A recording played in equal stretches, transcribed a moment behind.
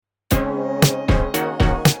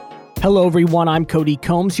Hello everyone, I'm Cody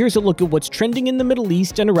Combs. Here's a look at what's trending in the Middle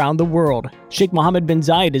East and around the world. Sheikh Mohammed bin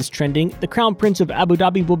Zayed is trending. The Crown Prince of Abu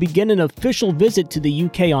Dhabi will begin an official visit to the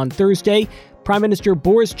UK on Thursday. Prime Minister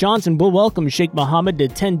Boris Johnson will welcome Sheikh Mohammed to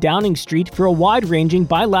 10 Downing Street for a wide-ranging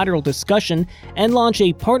bilateral discussion and launch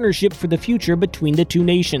a partnership for the future between the two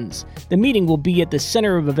nations. The meeting will be at the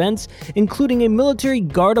center of events, including a military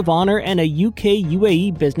guard of honor and a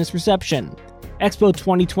UK-UAE business reception. Expo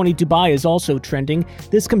 2020 Dubai is also trending.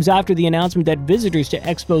 This comes after the announcement that visitors to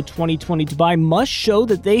Expo 2020 Dubai must show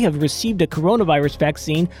that they have received a coronavirus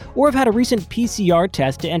vaccine or have had a recent PCR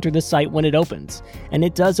test to enter the site when it opens. And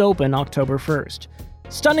it does open October 1st.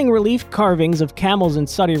 Stunning relief carvings of camels in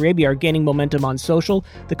Saudi Arabia are gaining momentum on social.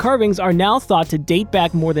 The carvings are now thought to date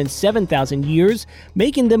back more than 7,000 years,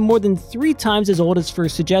 making them more than 3 times as old as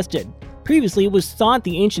first suggested. Previously, it was thought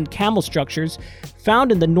the ancient camel structures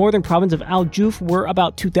found in the northern province of Al Juf were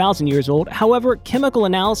about 2,000 years old. However, chemical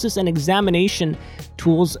analysis and examination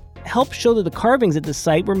tools help show that the carvings at the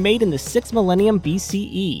site were made in the 6th millennium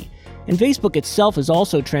BCE. And Facebook itself is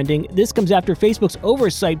also trending. This comes after Facebook's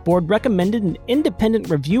oversight board recommended an independent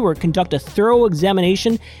reviewer conduct a thorough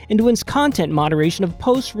examination into its content moderation of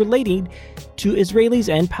posts relating to Israelis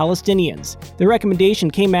and Palestinians. The recommendation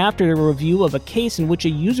came after a review of a case in which a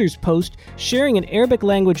user's post sharing an Arabic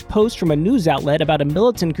language post from a news outlet about a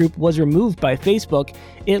militant group was removed by Facebook.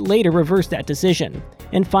 It later reversed that decision.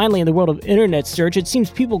 And finally, in the world of internet search, it seems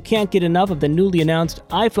people can't get enough of the newly announced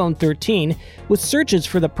iPhone 13, with searches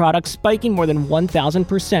for the product spiking more than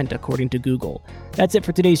 1,000%, according to Google. That's it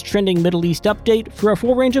for today's Trending Middle East update. For a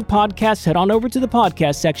full range of podcasts, head on over to the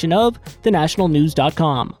podcast section of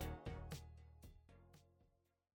thenationalnews.com.